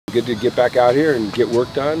Good to get back out here and get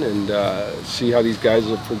work done and see how these guys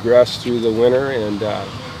have progressed through the winter and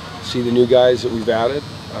see the new guys that we've added,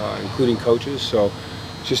 including coaches. So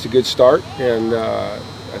it's just a good start, and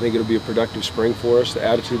I think it'll be a productive spring for us. The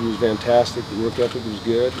attitude was fantastic. The work ethic was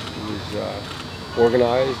good. It was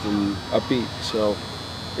organized and upbeat. So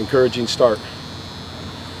encouraging start.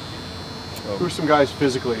 Who are some guys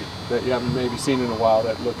physically that you haven't maybe seen in a while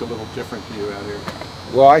that look a little different to you out here?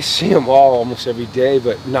 Well, I see them all almost every day,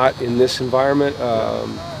 but not in this environment.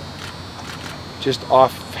 Just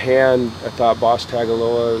offhand, I thought Boss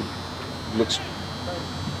Tagaloa looks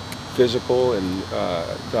physical, and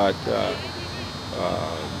thought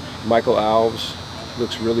Michael Alves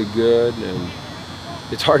looks really good. And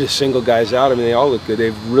it's hard to single guys out. I mean, they all look good.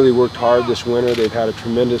 They've really worked hard this winter. They've had a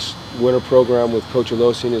tremendous winter program with Coach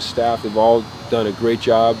Alosi and his staff. They've all done a great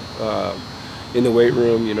job in the weight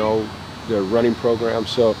room, you know, their running program.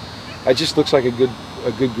 So it just looks like a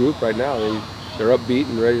good group right now. They're upbeat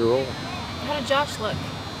and ready to roll. How did Josh look?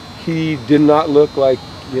 He did not look like,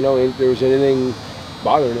 you know, there was anything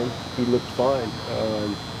bothering him. He looked fine.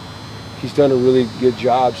 He's done a really good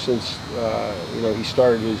job since you know, he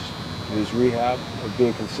started his rehab of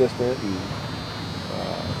being consistent and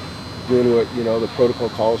doing what, you know, the protocol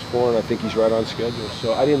calls for, and I think he's right on schedule.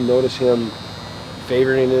 So I didn't notice him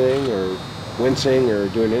favoring anything or wincing or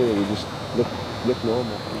doing anything. He just looked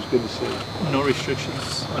normal. It was good to see. No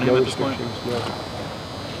restrictions on him at this point? No.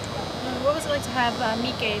 What was it like to have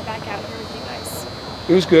Mike back out here with you guys?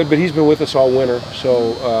 It was good, but he's been with us all winter,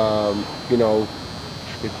 so you know,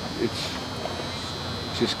 it's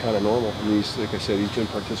just kind of normal. I mean, like I said, he's been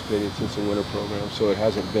participating since the winter program, so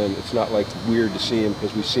it's not like weird to see him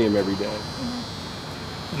because we see him every day.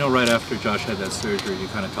 You know, right after Josh had that surgery, you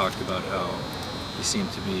kind of talked about how he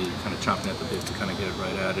seemed to be kind of chomping at the bit to kind of get it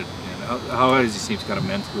right at it, and how has he seemed to kind of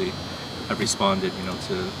mentally have responded, you know,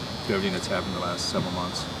 to everything that's happened the last several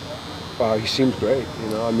months? He seems great. You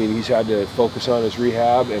know, I mean, he's had to focus on his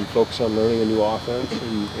rehab and focus on learning a new offense,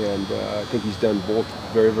 and I think he's done both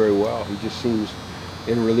very, very well. He just seems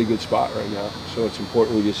in a really good spot right now. So it's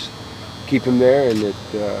important we just keep him there and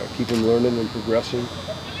keep him learning and progressing.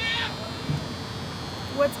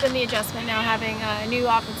 What's been the adjustment now, having a new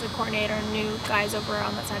offensive coordinator and new guys over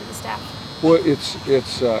on that side of the staff? Well, it's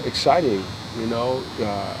exciting, you know.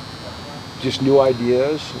 Just new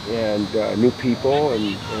ideas and new people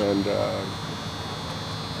and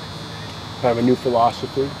kind of a new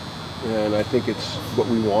philosophy, and I think it's what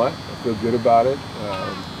we want. I feel good about it.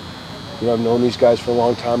 You know, I've known these guys for a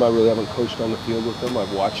long time. I really haven't coached on the field with them.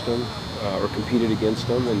 I've watched them or competed against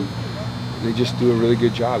them, and they just do a really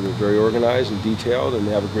good job. They're very organized and detailed, and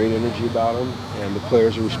they have a great energy about them, and the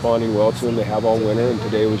players are responding well to them. They have all winter, and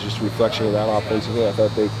today was just a reflection of that offensively. I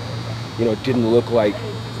thought they, you know, it didn't look like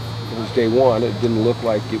it was day one. It didn't look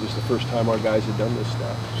like it was the first time our guys had done this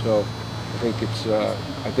stuff. So I think it's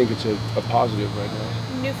a positive right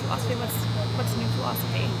now. New philosophy. What's new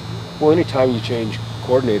philosophy? Well, anytime you change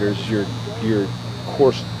coordinators, your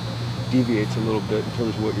course deviates a little bit in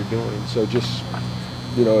terms of what you're doing. So just,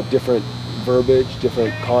 you know, different verbiage,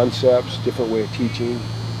 different concepts, different way of teaching.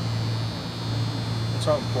 What's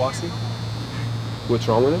wrong with Kawasi? What's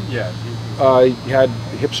wrong with him? Yeah. He had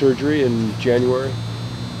hip surgery in January.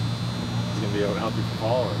 He's going to be able to help you for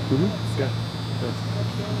fall? Or? Mm-hmm.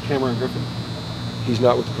 Yeah. Cameron Griffin? He's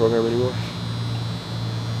not with the program anymore.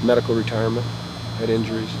 Medical retirement, had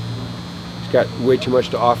injuries. He's got way too much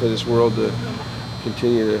to offer this world to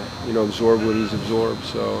continue to, you know, absorb what he's absorbed.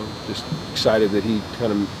 So just excited that he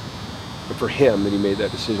kind of, for him, that he made that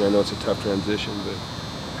decision. I know it's a tough transition, but.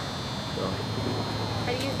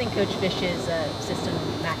 How do you think Coach Fish's system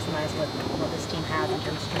maximized what this team has in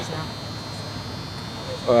terms of personnel?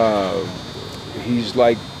 He's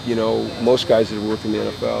like, you know, most guys that have worked in the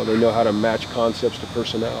NFL. They know how to match concepts to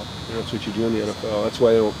personnel. And that's what you do in the NFL. That's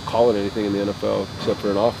why they don't call it anything in the NFL except for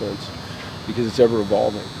an offense, because it's ever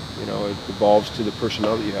evolving. You know, it evolves to the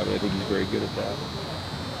personnel that you have, and I think he's very good at that.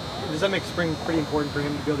 Does that make spring pretty important for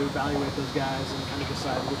him to be able to evaluate those guys and kind of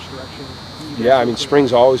decide which direction? Yeah, I mean,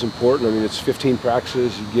 spring's always important. I mean, it's 15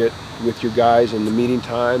 practices you get with your guys in the meeting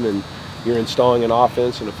time, and you're installing an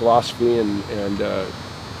offense and a philosophy, and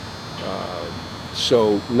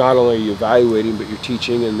so not only are you evaluating, but you're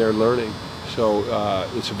teaching and they're learning. So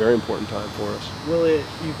it's a very important time for us. Will it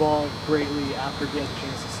evolve greatly after he has a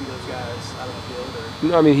chance to see those guys out on the field? Or?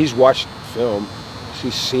 No, I mean, he's watched film.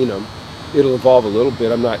 He's seen them. It'll evolve a little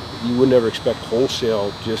bit. You would never expect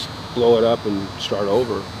wholesale, just blow it up and start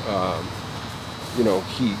over. You know,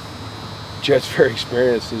 Jet's very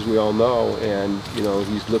experienced, as we all know, and, you know,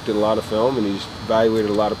 he's looked at a lot of film and he's evaluated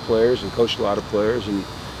a lot of players and coached a lot of players, and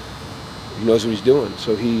he knows what he's doing,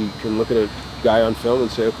 so he can look at a guy on film and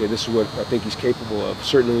say, okay, this is what I think he's capable of.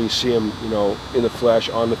 Certainly when you see him, you know, in the flesh,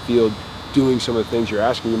 on the field, doing some of the things you're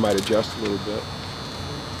asking, you might adjust a little bit.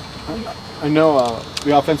 I know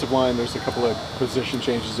the offensive line, there's a couple of position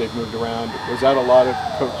changes they've moved around. Was that a lot of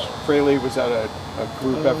Coach Fraley? Was that a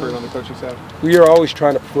group effort on the coaching staff? We are always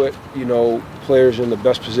trying to put, you know, players in the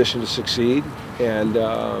best position to succeed, and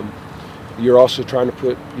you're also trying to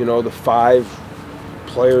put, you know, the 5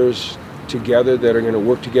 players together that are going to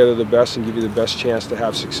work together the best and give you the best chance to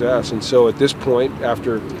have success. And so at this point,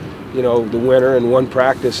 after, you know, the winter and one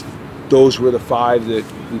practice, those were the 5 that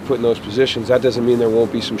we put in those positions. That doesn't mean there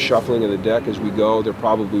won't be some shuffling of the deck as we go. There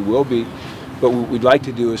probably will be. But what we'd like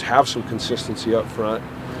to do is have some consistency up front,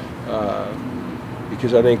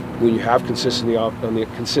 because I think when you have consistency on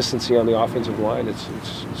the offensive line, it's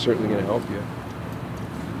certainly going to help you.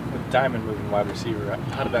 With Diamond moving wide receiver,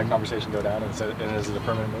 how did that conversation go down? And is it a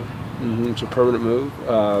permanent move? Mm-hmm. It's a permanent move.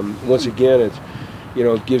 Once again, it's, you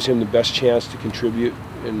know, it gives him the best chance to contribute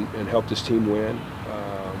and help this team win.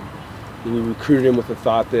 We recruited him with the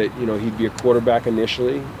thought that, you know, he'd be a quarterback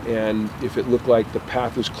initially, and if it looked like the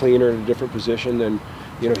path was cleaner in a different position, then,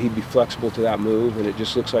 you know, he'd be flexible to that move. And it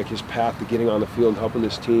just looks like his path to getting on the field and helping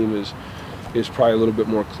this team is probably a little bit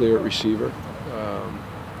more clear at receiver.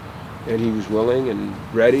 And he was willing and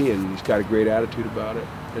ready, and he's got a great attitude about it.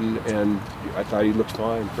 And I thought he looked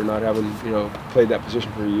fine for not having, you know, played that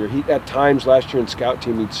position for a year. He, at times last year in scout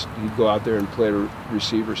team, he'd go out there and play a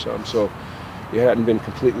receiver some. So it hadn't been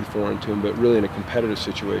completely foreign to him, but really in a competitive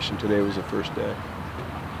situation, today was the first day.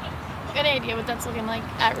 Any idea what that's looking like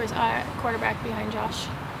at quarterback behind Josh?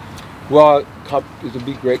 Well, it'll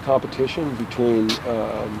be great competition between,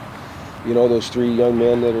 you know, those 3 young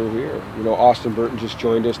men that are here. You know, Austin Burton just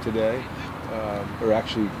joined us today, or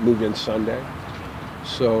actually moved in Sunday.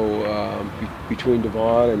 So between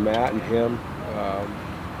Devon and Matt and him,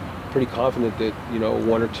 pretty confident that, you know,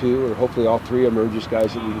 1 or 2, or hopefully all 3 of them are just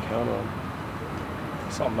guys that we can count on.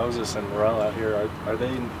 I saw Moses and Mora out here. Are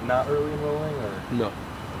they not early enrolling, or no?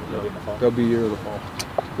 They'll be in the fall? They'll be here in the fall.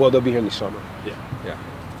 Well, they'll be here in the summer. Yeah. Yeah.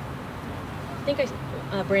 I think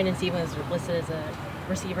Brandon Stevens was listed as a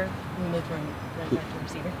receiver. We moved from running back to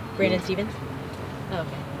receiver. Brandon Stevens? Oh,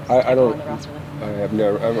 okay. I don't. On the roster then. I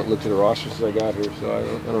haven't looked at the roster since I got here, so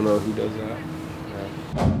I don't know who does that.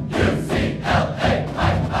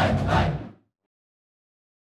 Yeah.